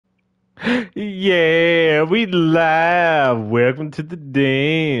Yeah, we live. Welcome to the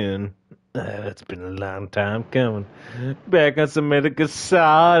den. It's been a long time coming. Back on some Medical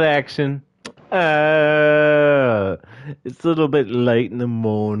Solid action. It's a little bit late in the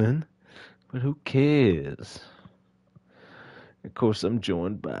morning, but who cares? Of course, I'm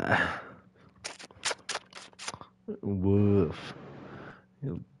joined by Wolf.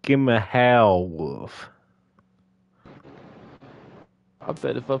 Give me a howl, Wolf. I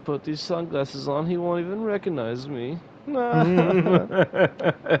bet if I put these sunglasses on, he won't even recognize me. Ah.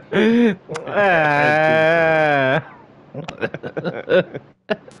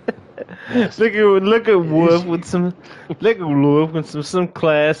 Look at Wolf with some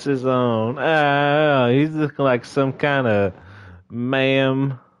sunglasses on. He's looking like some kind of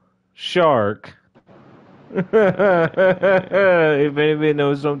ma'am shark. If anybody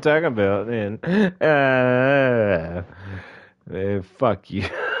knows what I'm talking about, then fuck you.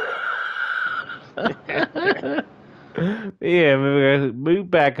 Yeah, maybe move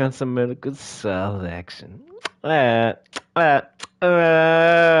back on some medical solid action. Uh, uh,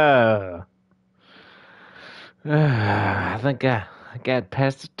 uh. I think I got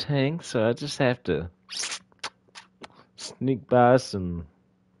past the tank, so I just have to sneak by some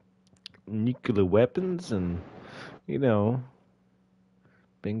nuclear weapons and, you know,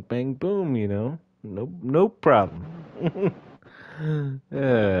 bing bang boom, no problem.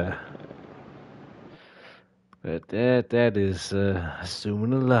 uh, but that is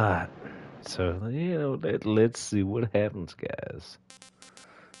assuming a lot. So let's see what happens, guys.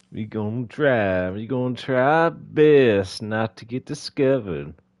 We gonna try our best not to get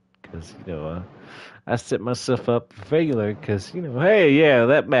discovered, because I set myself up for failure because, hey, yeah,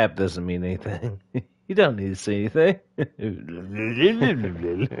 that map doesn't mean anything. You don't need to say anything.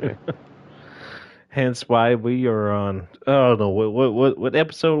 Hence why we are on. Oh no, what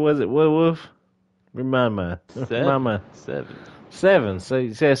episode was it? What Wolf? Remind me. Remind me. Seven. 7. So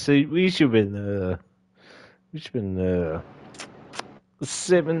we should have been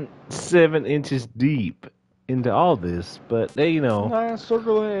seven inches deep into all this, but Nice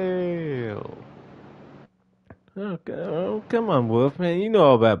circle hell. Oh, come on, Wolf, man. You know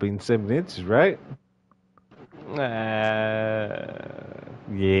all about being 7 inches, right? Yeah.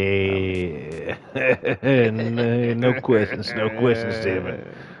 No questions, damn it.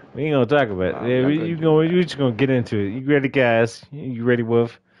 We ain't gonna talk about it. Yeah, we just gonna get into it. You ready, guys? You ready,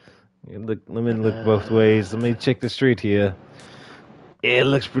 Wolf? Yeah, look, let me look both ways. Let me check the street here. Yeah, it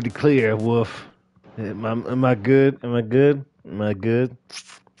looks pretty clear, Wolf. Am I good? Am I good? Am I good?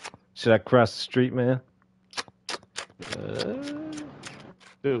 Should I cross the street, man?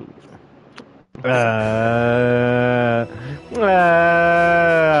 Dude.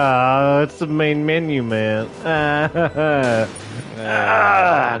 It's the main menu, man.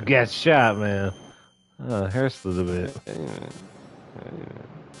 Got shot, man. Hurts a little bit.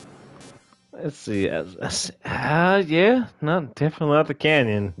 Let's see. Yeah, definitely not the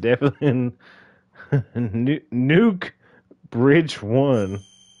canyon. Definitely Nuke Bridge 1.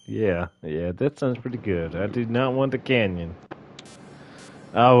 Yeah, that sounds pretty good. I do not want the canyon.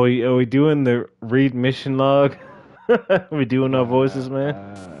 Are we doing the read mission log? We doing our voices, man?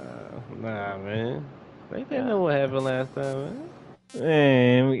 Nah, man. They didn't know what happened last time,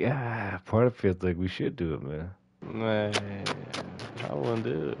 Man, part of it feels like we should do it, man. man. I wouldn't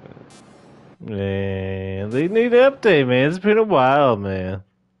do it, Man, they need an update, man. It's been a while, man.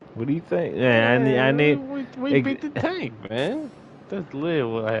 What do you think? Man, I need. We beat the tank, man. That's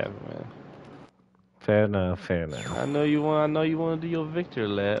literally what happened, man. Fair enough. I know you want to do your victory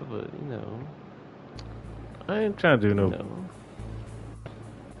lap, but I ain't trying to do no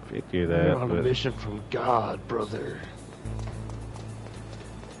victory lap. You're on a mission from God, brother.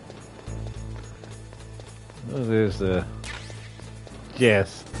 Oh, there's the.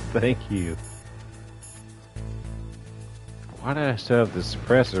 Yes, thank you. Why did I still have the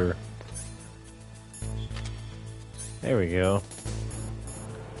suppressor? There we go.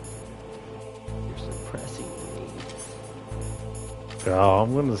 You're suppressing me. Oh,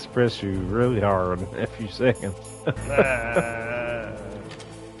 I'm gonna suppress you really hard in a few seconds.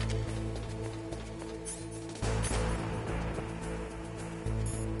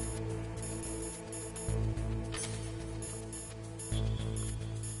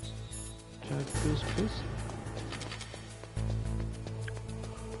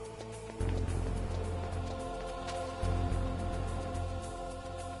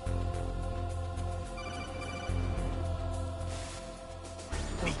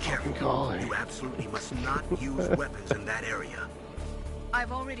 Be careful. You absolutely must not use weapons in that area.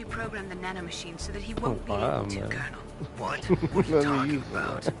 I've already programmed the nanomachine so that he won't be wow, able to, man. Colonel. What? What are you talking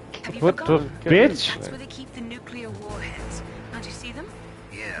about? Have you What the forgotten? bitch? That's where they keep the nuclear warheads. Can't you see them?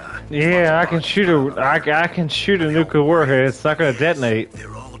 Yeah. Yeah, I can shoot a I can shoot a nuclear warhead. It's not gonna detonate.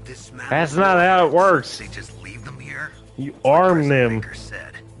 They're all dismantled. That's not how it works. They just leave them here? You arm them. Baker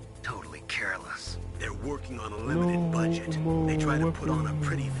said. Totally careless. They're working on a limited budget. They try to put on a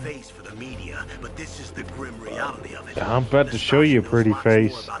pretty face for the media, but this is the grim reality of it. I'm about to show you a pretty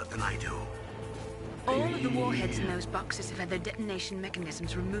face. More about it than I do. All of the warheads in those boxes have had their detonation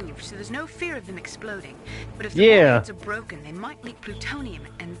mechanisms removed, so there's no fear of them exploding. But if the warheads are broken, they might leak plutonium,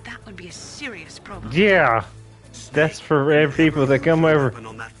 and that would be a serious problem. Yeah. That's for every people that come over.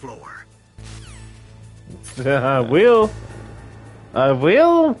 On that floor. I will. I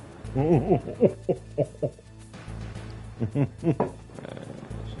will.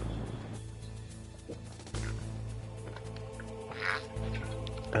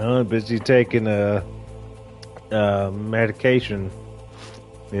 I'm busy taking medication.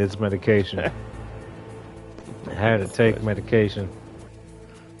 It's medication. I had to take medication.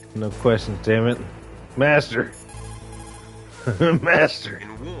 No questions, damn it. Master. Master.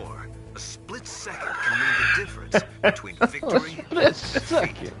 In war, a split second can mean the difference between victory and Split defeat.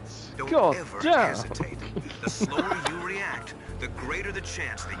 seconds. Don't God ever damn. hesitate. The slower you react, the greater the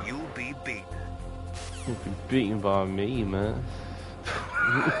chance that you'll be beaten. You'll be beaten by me, man.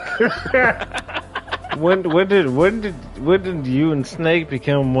 When did you and Snake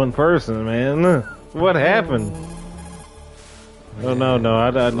become one person, man? What happened? Oh no,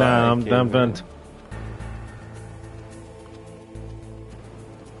 I'm done.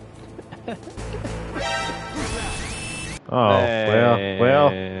 Oh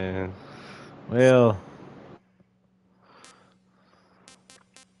well.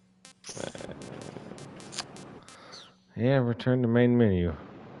 Yeah, return to main menu.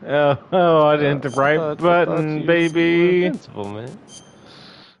 Oh, I didn't hit the right button, baby. Invincible, man.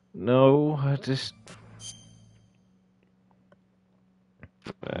 No, I just.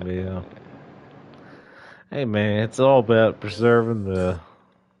 Yeah. Hey, man, it's all about preserving the.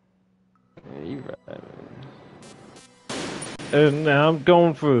 Yeah, you right, man. And now I'm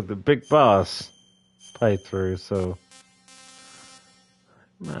going for the big boss playthrough, so.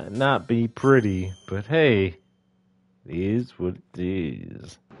 Might not be pretty, but hey. It is what it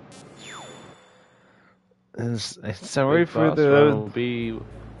is. Sorry Big for boss the. run will be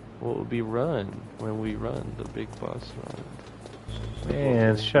what will be run when we run the big boss run.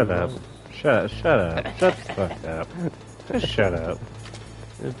 Man, shut up. Shut up. Shut the fuck up. Just shut up.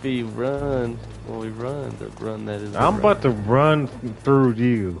 It'll be run when we run the run that is. I'm about to run through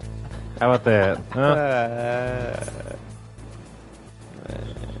you. How about that? Huh?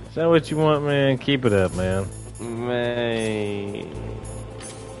 Is that what you want, man? Keep it up, man. Man.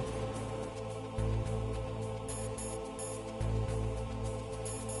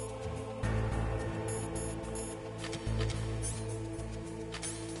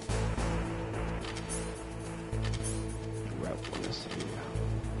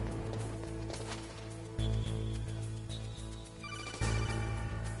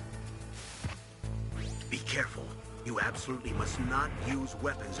 Be careful. You absolutely must not use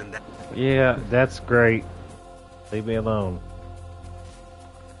weapons in that. Yeah, that's great. Leave me alone.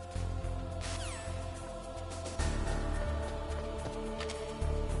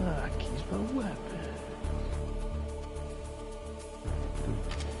 Ah, keys my weapon.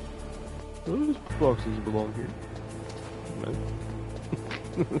 Those boxes belong here. No.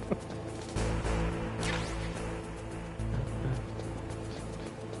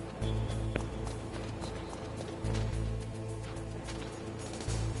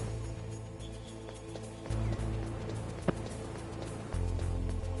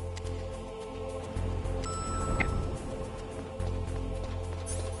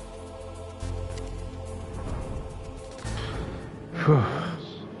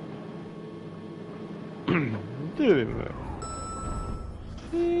 Do it, man.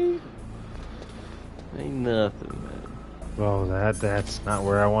 See? Ain't nothing, man. Well, that's not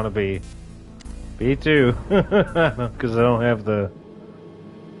where I want to be. B2, because I don't have the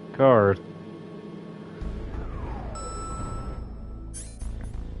card.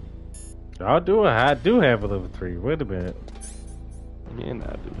 I do have a level 3. Wait a minute. Yeah,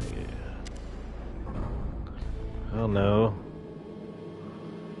 I do. Oh no.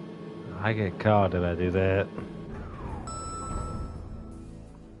 I get caught if I do that.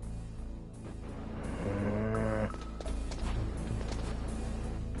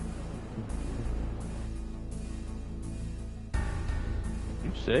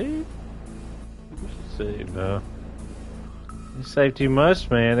 You saved? You should save. No. You save too much,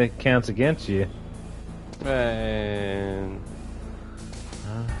 man. It counts against you. Man.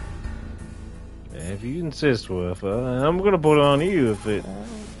 If you insist, Wolf, I'm gonna put it on you if it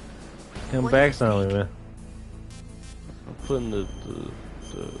come back on me, man. I'm putting the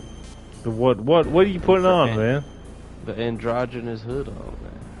what are you putting on, man? The androgynous hood on,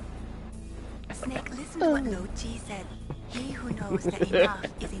 man. Snake, listen to what Lo Chi said. He who knows that enough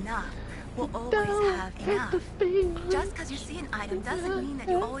is enough will always have enough. Just because you see an item doesn't mean that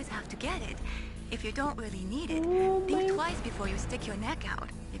you always have to get it. If you don't really need it, think twice before you stick your neck out.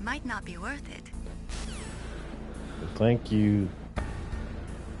 It might not be worth it. Thank you.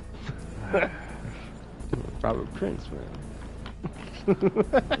 Robert Prince, man.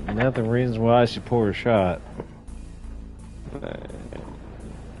 Nothing reason why I should pour a shot. You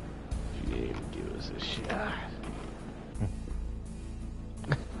ain't give us a shot.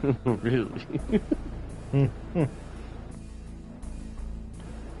 Really?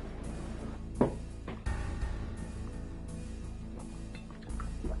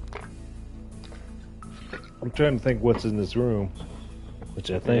 I'm trying to think what's in this room,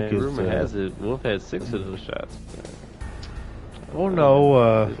 which I think is. Rumor has it Wolf had 6 of those shots. Oh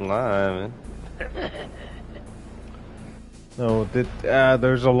no! He's lying, man. No,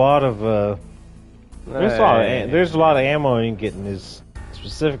 there's a lot of there's a lot of ammo you can get in this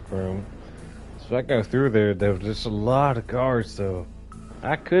specific room. So if I go through there, there's just a lot of guards. So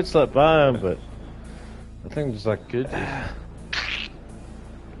I could slip by them, but I think it's like Good.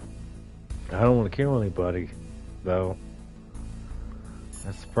 I don't want to kill anybody, though.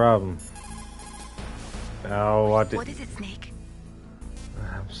 That's the problem. Oh, I did. What is it, Snake?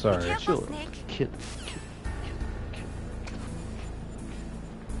 I'm sorry. Be careful, Snake. Kill.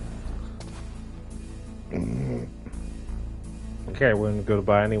 Okay, we're gonna go to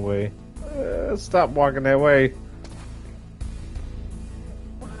buy anyway. Stop walking that way.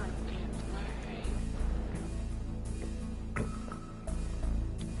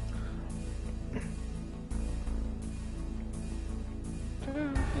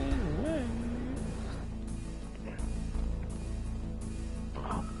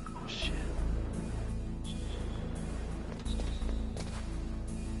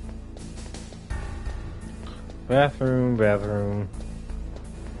 Bathroom.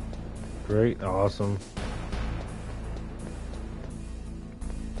 Great, awesome.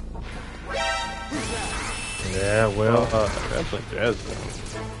 Yeah, well, That's like jazz.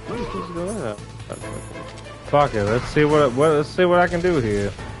 What is going on? fuck it. Let's see what I can do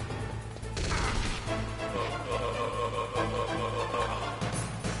here.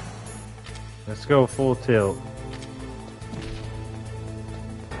 Let's go full tilt.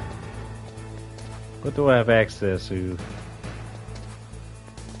 What do I have access to?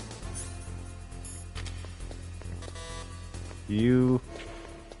 You.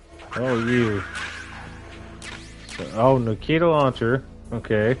 Oh, you. So, oh, Nikita launcher.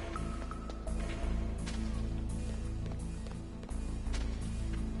 Okay.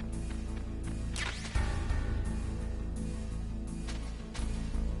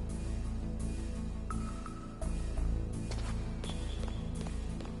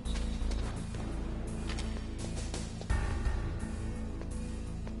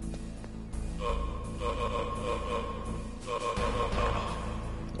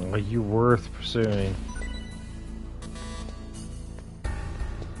 Are you worth pursuing?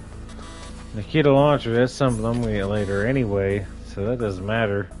 Nikita launcher, that's something I'm gonna get later anyway, so that doesn't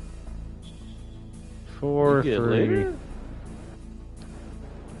matter. 4, 3. Later?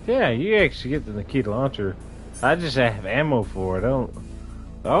 Yeah, you actually get the Nikita launcher. I just have ammo for it. Did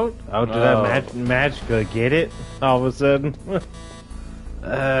I magically get it all of a sudden?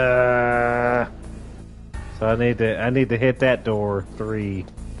 So I need to hit that door 3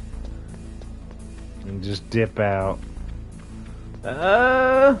 and just dip out.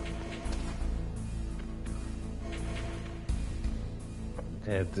 Yeah,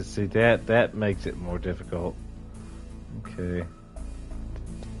 to see that makes it more difficult. Okay.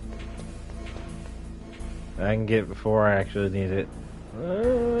 I can get it before I actually need it.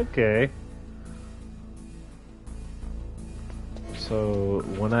 Okay. So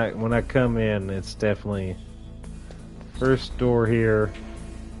when I come in, it's definitely first door here.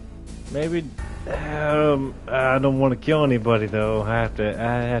 Maybe I don't want to kill anybody though. I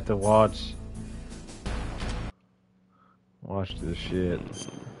have to watch this shit.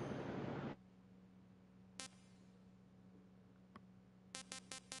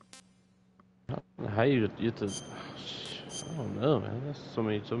 How you get to? I don't know, man. There's so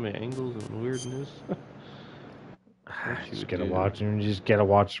many angles and weirdness. Just gotta watch him. You just gotta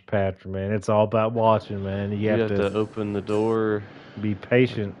watch the pattern, man. It's all about watching, man. You have to open the door. Be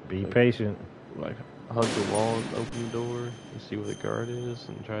patient. Be patient. Like hug the wall and open the door and see where the guard is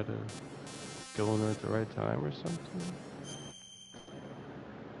and try to go in there at the right time or something.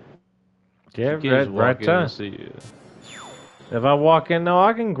 Yeah, right time. See you. If I walk in, no,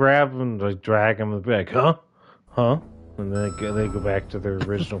 I can grab them, like drag them and be like, huh? And then they go back to their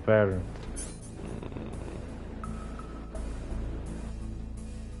original pattern.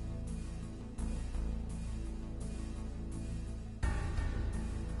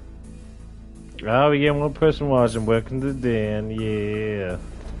 Oh, yeah, one person watching. Welcome to the den. Yeah.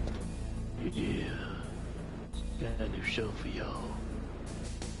 Yeah. Got a new show for y'all.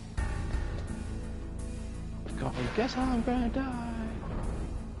 It's called Guess How I'm Gonna Die.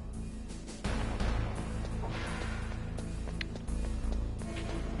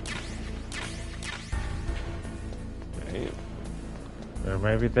 Or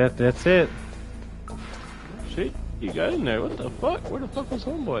maybe that's it. Shit, you got in there. What the fuck? Where the fuck was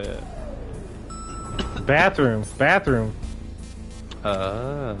Homeboy at? Bathroom. You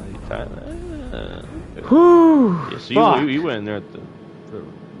timed that. Whew. Yeah, so you went in there at the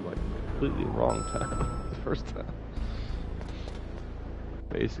like completely wrong time. The first time.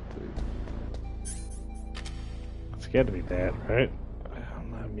 Basically. It's got to be that, right?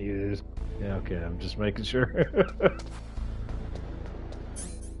 I'm not muted. Yeah, okay, I'm just making sure.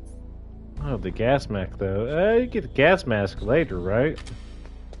 Oh, the gas mask, though. You get the gas mask later, right?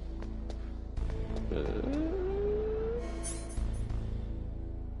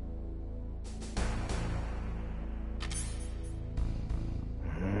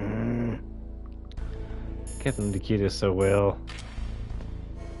 Captain Nikita so well.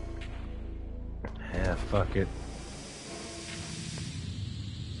 Yeah, fuck it.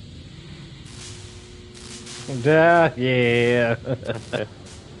 Yeah.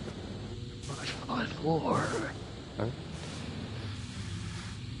 My floor. Huh?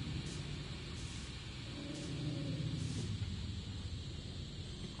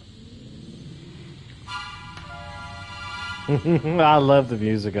 I love the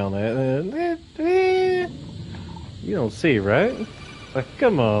music on that. You don't see, right? Like,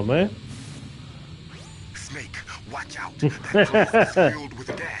 come on, man. Snake, watch out. That place is filled with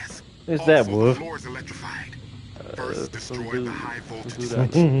gas. Is that Wolf? The floor is electrified. First, destroy the high voltage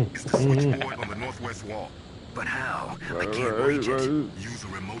switch. It's the switchboard on the northwest wall. But how? I can't reach it. Use a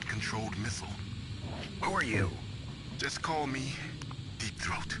remote-controlled missile. Who are you? Just call me Deep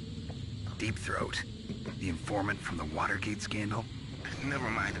Throat. Deep Throat? The informant from the Watergate scandal? Never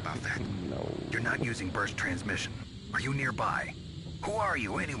mind about that. No. You're not using burst transmission. Are you nearby? Who are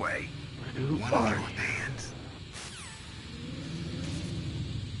you, anyway? One of your hands.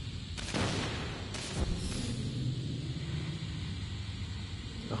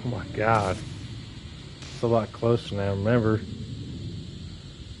 Oh my god. It's a lot closer than I remember.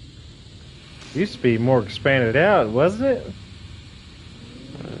 It used to be more expanded out, wasn't it?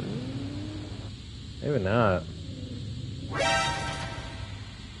 Maybe not.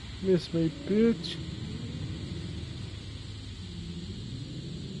 Miss me, bitch.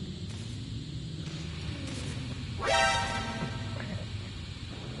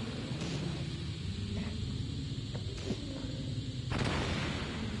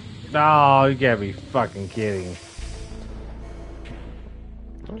 Oh, you gotta be fucking kidding.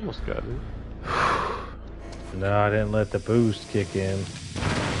 Almost got it. No, I didn't let the boost kick in.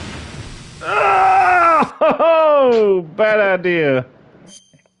 Oh, bad idea.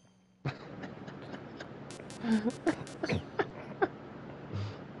 I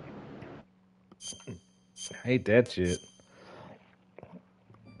hate that shit.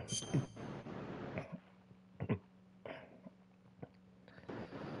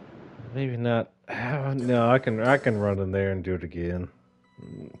 Maybe not. No, I can run in there and do it again.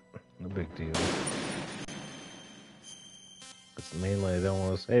 No big deal. It's mainly I don't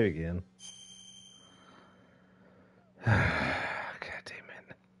want to save again. God damn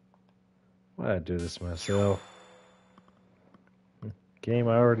it. Why'd I do this myself? Game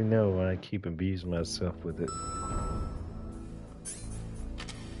I already know, and I keep abusing myself with it.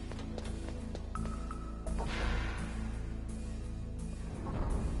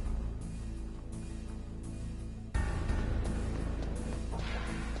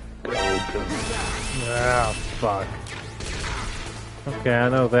 Ah, fuck. Okay, I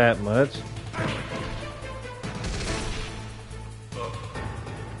know that much.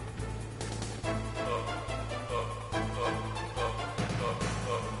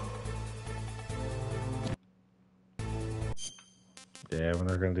 Yeah, we're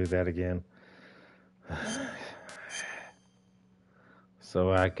not gonna do that again.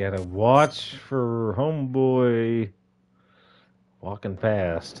 So I gotta watch for homeboy walking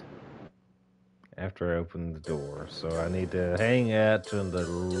past after I open the door. So I need to hang out to the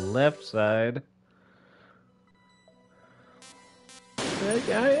left side.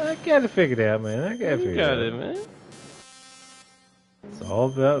 I got it figured out, man. I got it figured out. You got it, man. It's all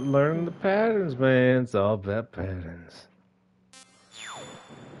about learning the patterns, man. It's all about patterns.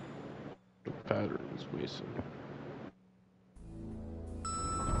 The patterns, Mason.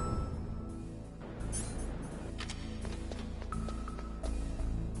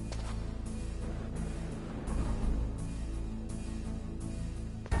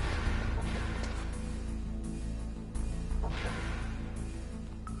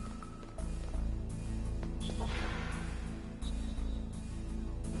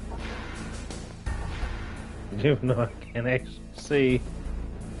 Even though I can't actually see.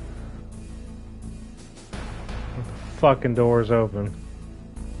 The fucking door's open.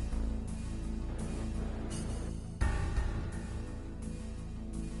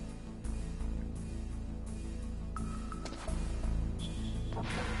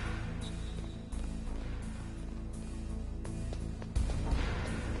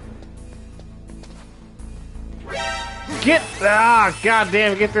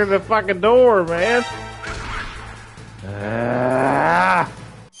 Goddamn, get through the fucking door, man.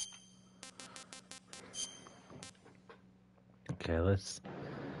 Okay,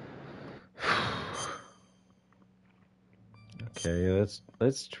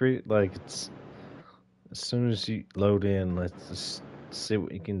 let's treat it like it's as soon as you load in, let's just see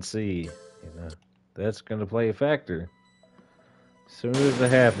what you can see. You know, that's gonna play a factor. As soon as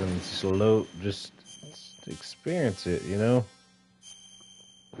it happens, just experience it. You know.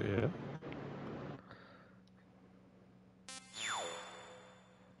 Yeah.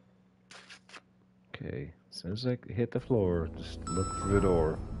 Okay, as soon as I hit the floor, just look through the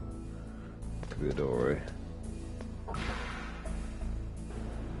door. Through the doorway.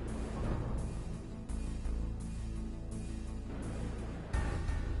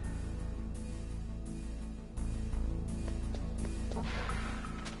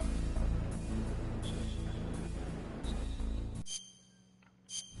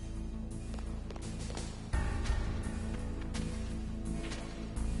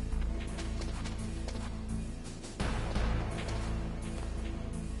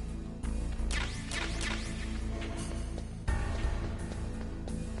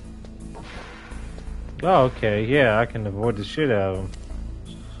 Oh, okay, yeah, I can avoid the shit out of them.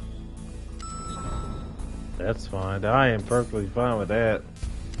 That's fine. I am perfectly fine with that.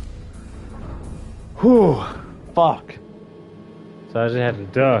 Whew! Fuck! So I just had to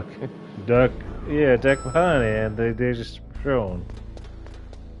duck. Duck behind it, and they're just patrolling.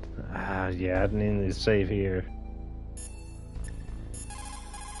 Yeah, I need to save here.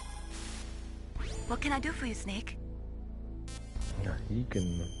 What can I do for you, Snake? You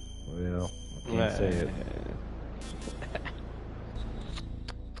can, well... Can't say it.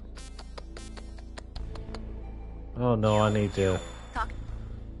 Oh no, I need to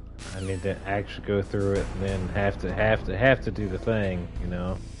actually go through it and then have to do the thing, you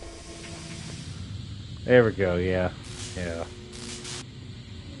know. There we go, yeah.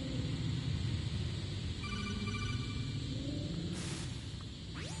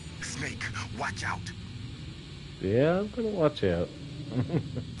 Snake, watch out. Yeah, I'm gonna watch out.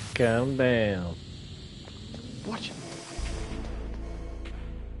 Calm down. Watch it.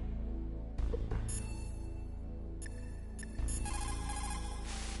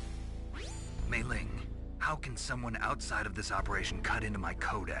 Mei Ling, how can someone outside of this operation cut into my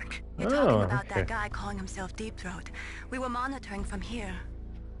codec? You're talking about that guy calling himself Deep Throat. We were monitoring from here.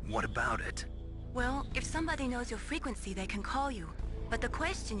 What about it? Well, if somebody knows your frequency, they can call you. But the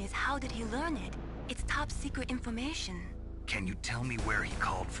question is, how did he learn it? It's top secret information. Can you tell me where he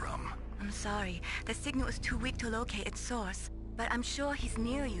called from? I'm sorry. The signal is too weak to locate its source. But I'm sure he's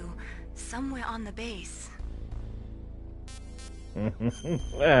near you. Somewhere on the base.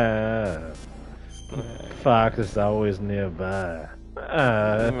 Fox is always nearby.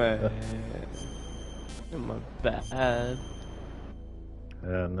 Man. My bad.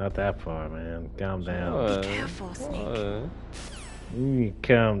 Not that far, man. Calm down. Be careful, Snake. You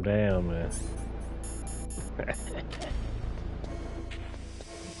calm down, man.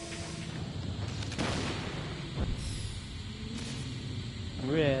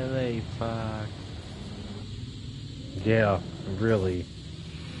 Really, fuck. Yeah, really.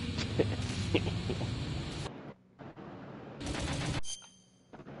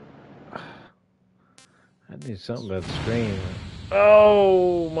 I need something about the screen.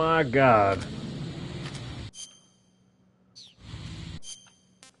 Oh my god.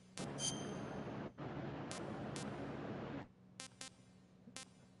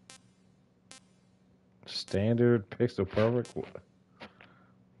 Standard, pixel perfect.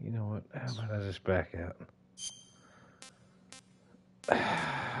 You know what? How about I just back out?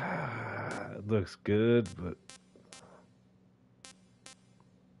 It looks good, but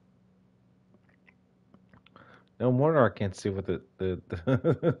no wonder I can't see what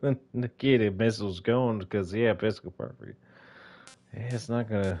the Nikita missile's going because yeah, pixel perfect. Yeah, it's not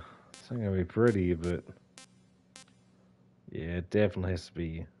gonna be pretty, but yeah, it definitely has to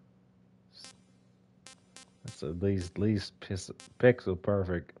be. It's at least pixel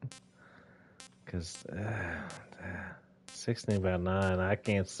perfect. Cause 16:9, I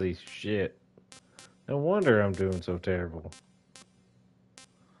can't see shit. No wonder I'm doing so terrible.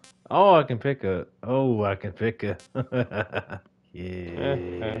 Oh, I can pick a. Oh, I can pick a.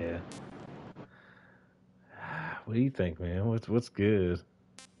 Yeah. What do you think, man? What's good?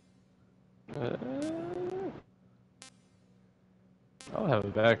 I'll have a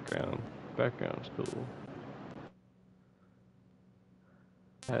background. Background's cool.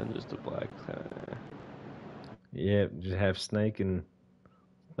 And just a black. Yeah, just have Snake and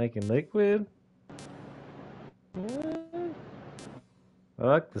Liquid. I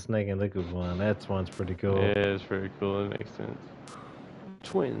like the Snake and Liquid one. That one's pretty cool. Yeah, it's pretty cool. It makes sense.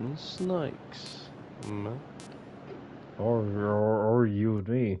 Twin Snakes. Mm-hmm. Or you and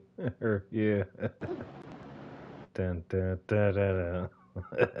me. Or, yeah. Dun, dun, dun, dun, dun.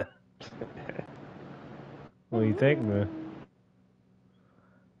 What do you think, man?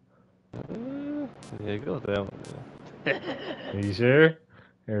 Yeah, go with that one. Are you sure?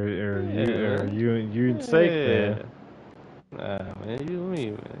 Or you and Snake, man? Nah, man, you and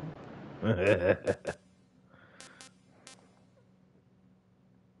me, man.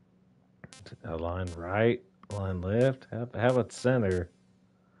 A line right, a line left. How about center?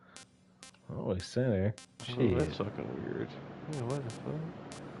 Always center. Shit. Oh, that's fucking weird. Yeah, what the fuck?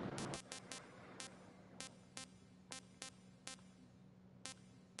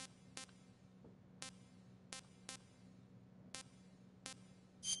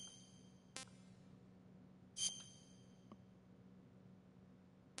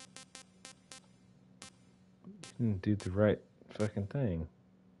 You didn't do the right fucking thing.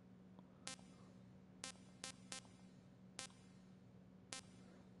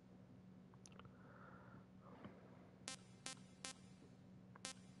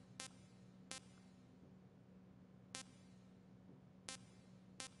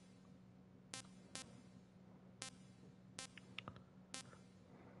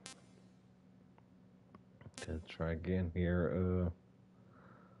 Let's try again here.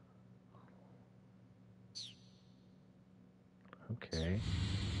 Okay.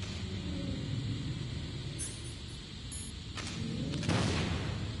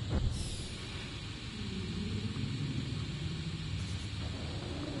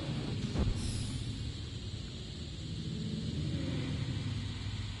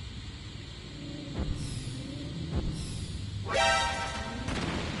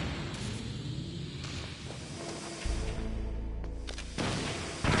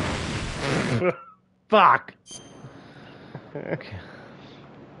 Fuck. Okay.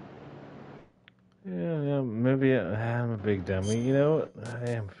 Yeah, maybe I'm a big dummy. You know what? I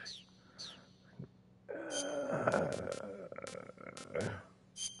am.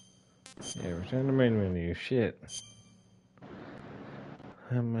 Yeah, return to main menu. Shit.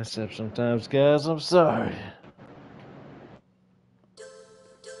 I mess up sometimes, guys. I'm sorry.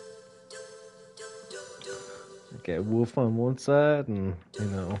 I got Wolf on one side and,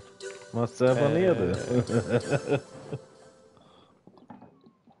 myself on the other.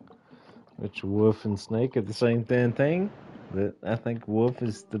 Which Wolf and Snake are the same damn thing. But I think Wolf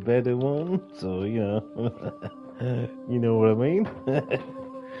is the better one. So, you know what I mean?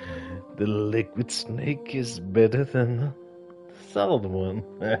 The liquid snake is better than the solid one.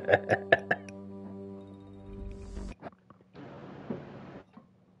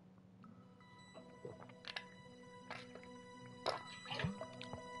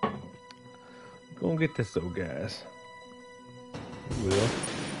 Go and get this though, guys. You will.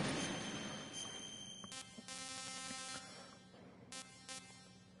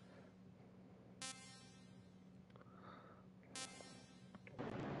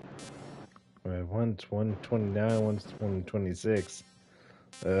 Right, one's 129, one's 126.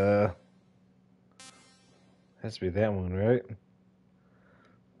 Has to be that one, right?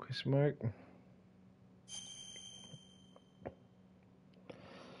 Question mark.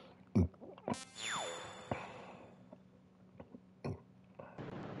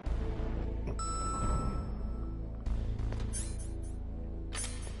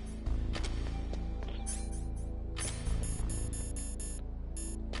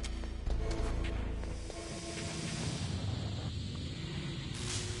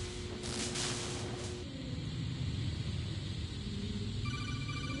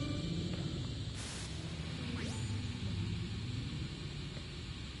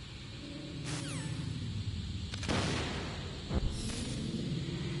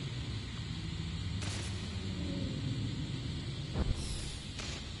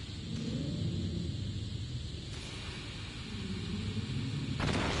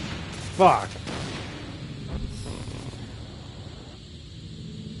 Fuck.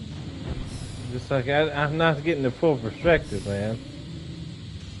 Just like I'm not getting the full perspective, man.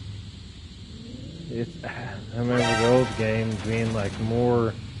 I remember the old game being like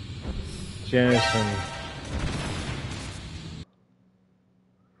more generous and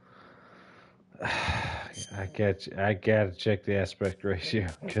I gotta check the aspect ratio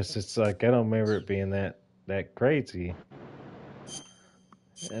because it's like I don't remember it being that crazy.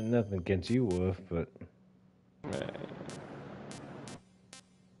 And nothing against you, Wolf, but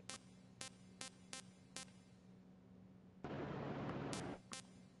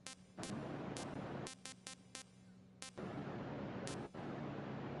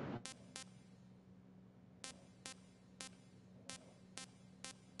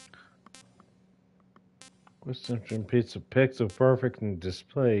Western pizza pixel perfect and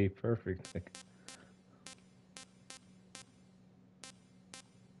display perfect.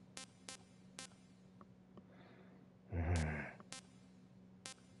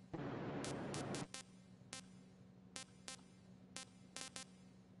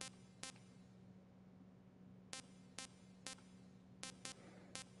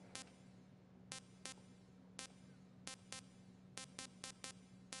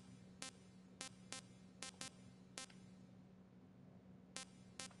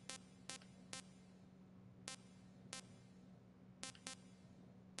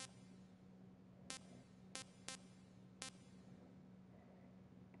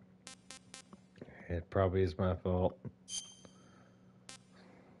 It probably is my fault.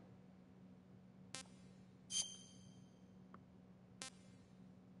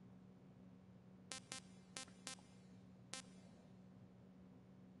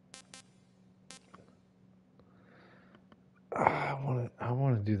 I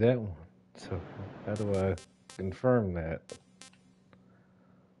want to do that one. So how do I confirm that?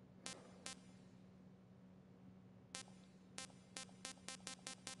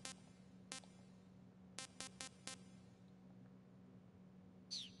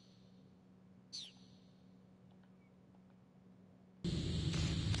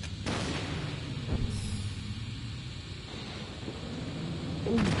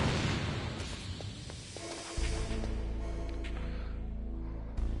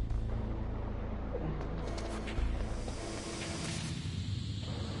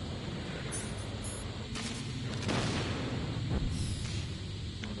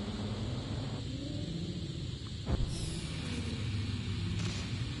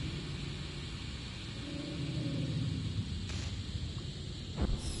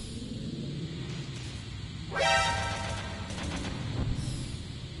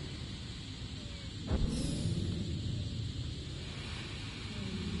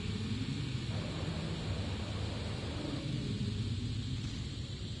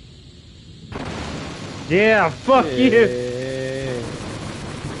 Yeah, fuck you.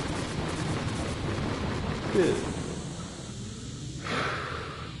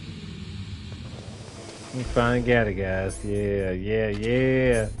 We finally got it, guys.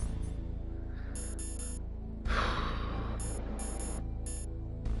 Yeah.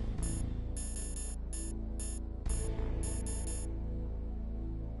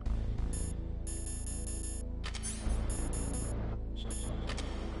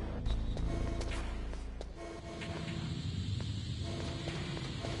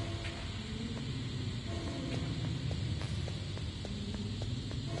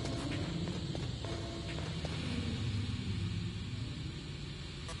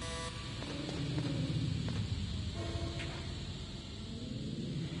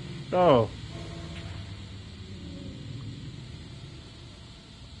 Oh.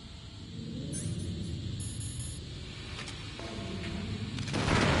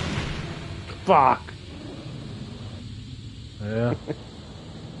 Fuck. Yeah.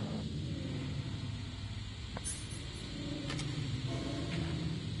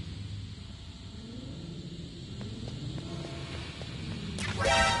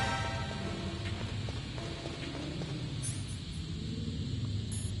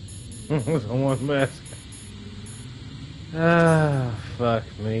 One mask. Ah, fuck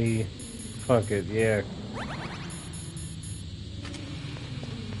me. Fuck it, yeah.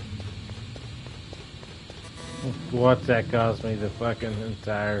 What's that cost me? The fucking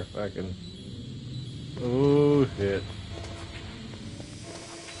entire fucking... Oh, shit.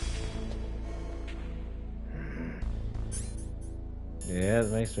 Yeah,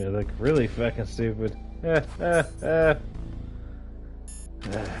 it makes me look really fucking stupid.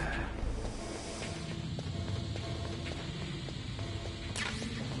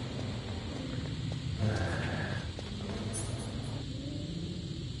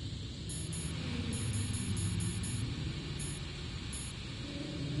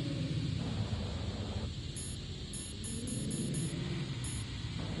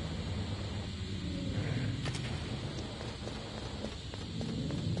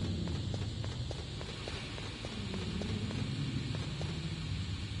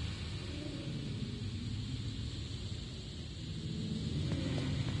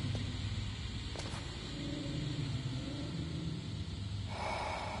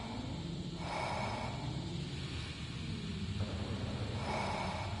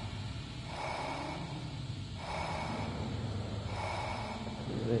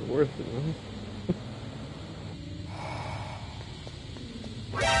 ain't worth it, man.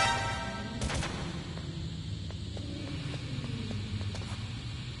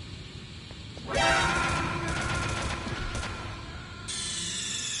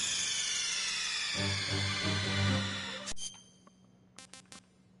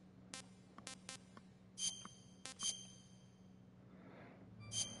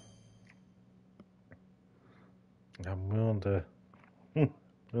 I'm willing to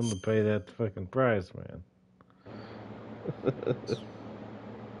pay that fucking price, man.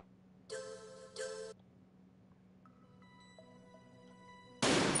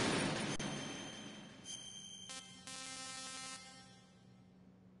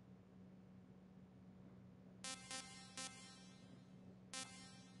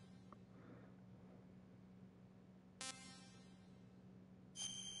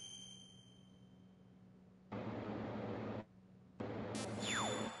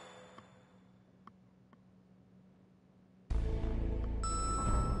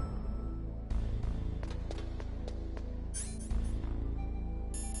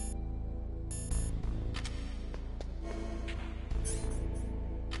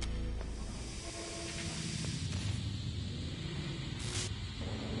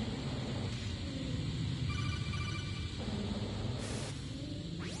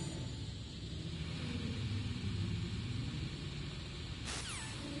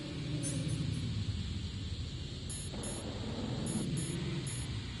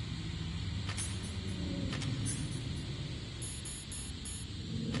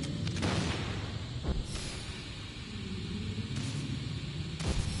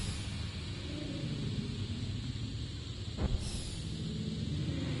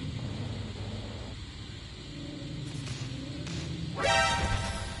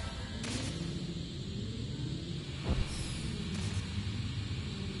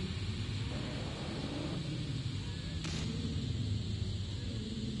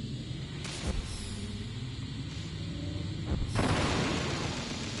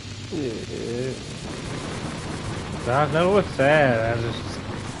 Yeah. I know what's sad. I just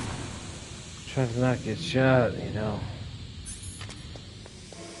try to not get shot, you know.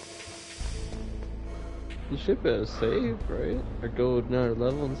 You should be able to save, right? Or go another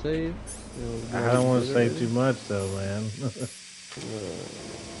level and save. You know, I don't want to say too much, though, man.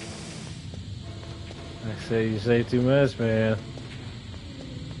 I say you say too much, man.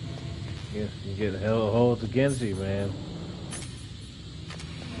 You get held holds against you, man.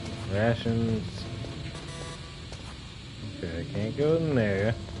 Rations. Okay, I can't go in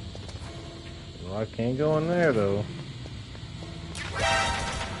there. Well, I can't go in there, though.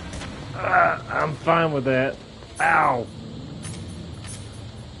 I'm fine with that. Ow!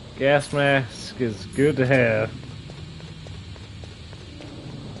 Gas mask is good to have.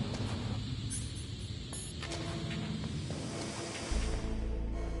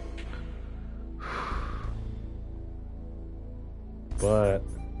 But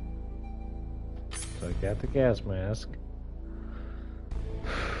so I got the gas mask.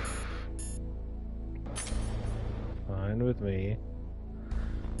 Fine with me.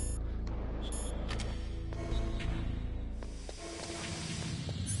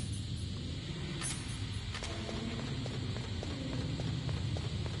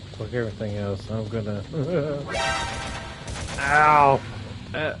 Fuck everything else. I'm gonna. Ow!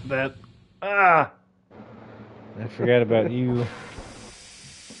 I forgot about you.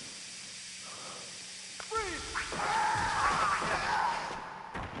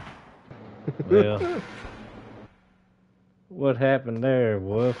 Well, what happened there,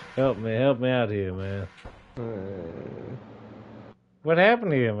 Wolf? Help me out here, man. What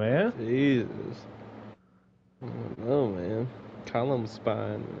happened here, man? Jesus. I don't know, man. Column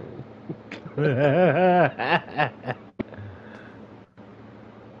spine, man.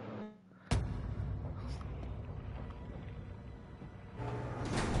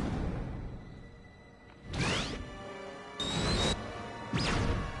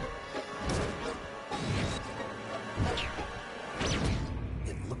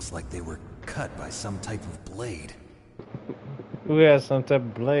 Like they were cut by some type of blade. Who has some type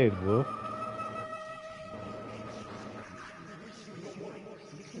of blade, Wolf?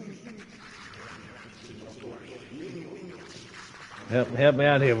 Help me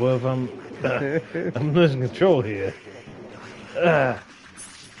out here, Wolf. I'm losing control here.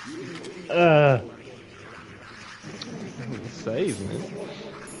 Save, man.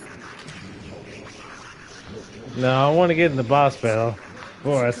 No, I want to get in the boss battle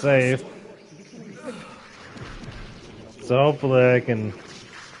before I save. So hopefully I can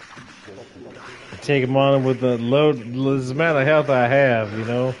take him on with the amount of health I have, you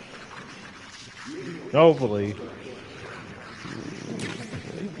know. Hopefully.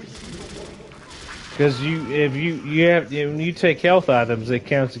 Because if when you take health items, it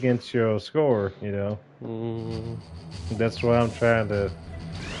counts against your score, you know. That's why I'm trying to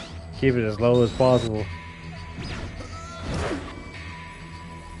keep it as low as possible.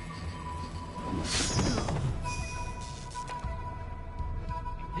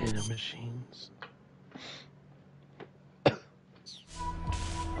 Inner machines.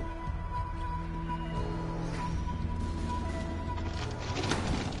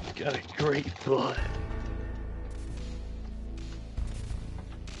 Got a great butt.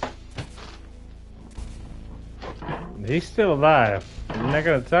 He's still alive. You're not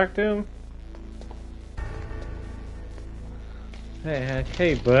gonna talk to him?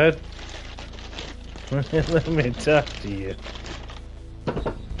 Hey, bud. Let me talk to you.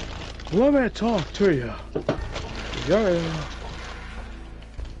 Let me talk to you. Yeah.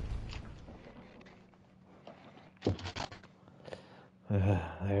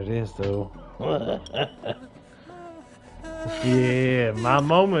 There it is, though. Yeah, my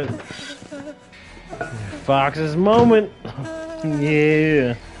moment. Fox's moment.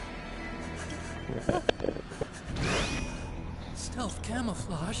 Yeah. Stealth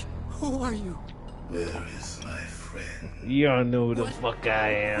camouflage? Who are you? Where is my friend? You don't know who the fuck I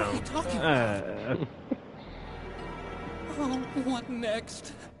am. What are you talking about? Oh, what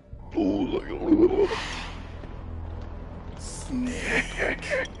next?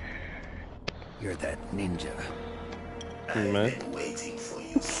 Snake. You're that ninja. I've been waiting for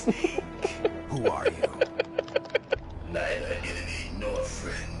you, Snake. Who are you? Neither enemy nor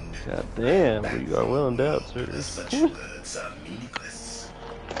friend. God damn, but you are well endowed, sir. Such words are meaningless.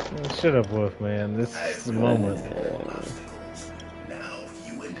 Shut up, Wolf, man. This is the moment. Obstacles. Now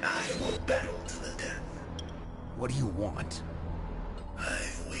you and I will battle to the death. What do you want?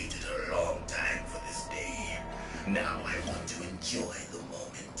 I've waited a long time for this day. Now I want to enjoy the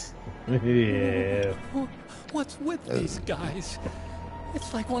moment. Yeah. What's with these guys?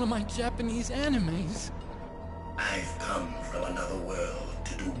 It's like one of my Japanese animes. I've come from another world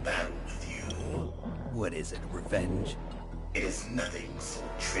to do battle with you. What is it, revenge? It is nothing so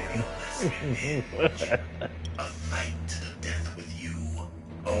trivial as revenge. A fight to the death with you.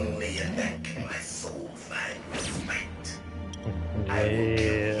 Only in that can my soul find respite. I will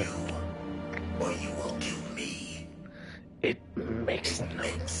kill you, or you will kill me. It makes no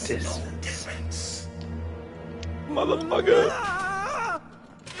difference. Motherfucker!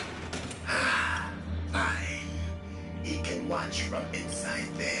 Fine. He can watch from inside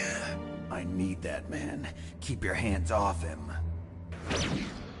there. I need that man. Keep your hands off him.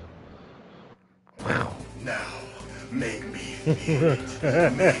 Now, make me feel it.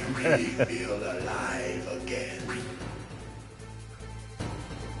 Make me feel alive again.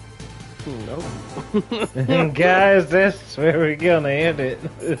 Nope. Guys, that's where we're gonna end it.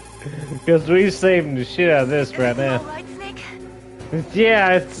 Because we're saving the shit out of this right now. Alright, Snake?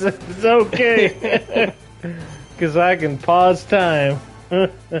 Yeah, it's okay. Because I can pause time.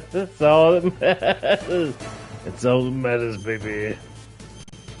 That's all that matters. It's all that matters, baby.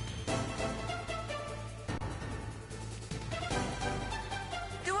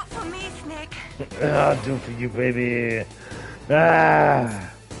 Do it for me, Snake. I'll do it for you, baby. Ah.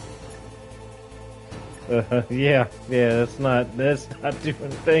 Yeah, that's not doing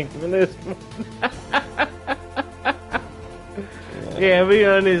things for this one. Yeah, we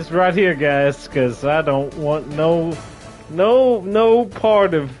on this right here, guys, because I don't want no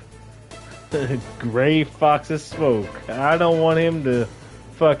part of Gray Fox's smoke. I don't want him to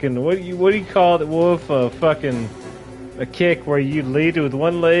fucking what do you call it, Wolf? Fucking a kick where you lead with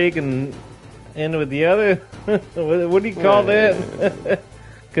one leg and end with the other. What do you call that?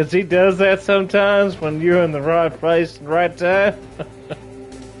 Because he does that sometimes when you're in the right place and right time.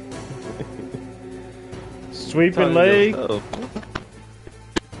 Sweeping leg.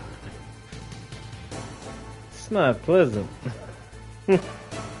 It's not pleasant.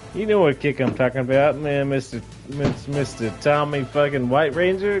 You know what kick I'm talking about, man, Mr. Tommy fucking White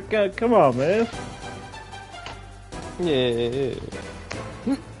Ranger. Come on, man. Yeah.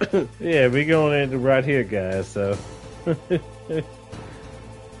 Yeah, we going into right here, guys. So.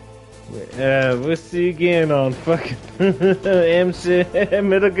 We'll see you again on fucking MC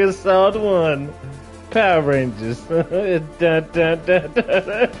Metal Gear Solid 1 Power Rangers. Dun, dun, dun,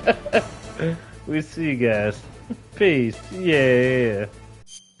 dun. We'll see you guys. Peace. Yeah.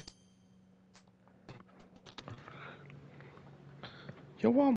 Yo,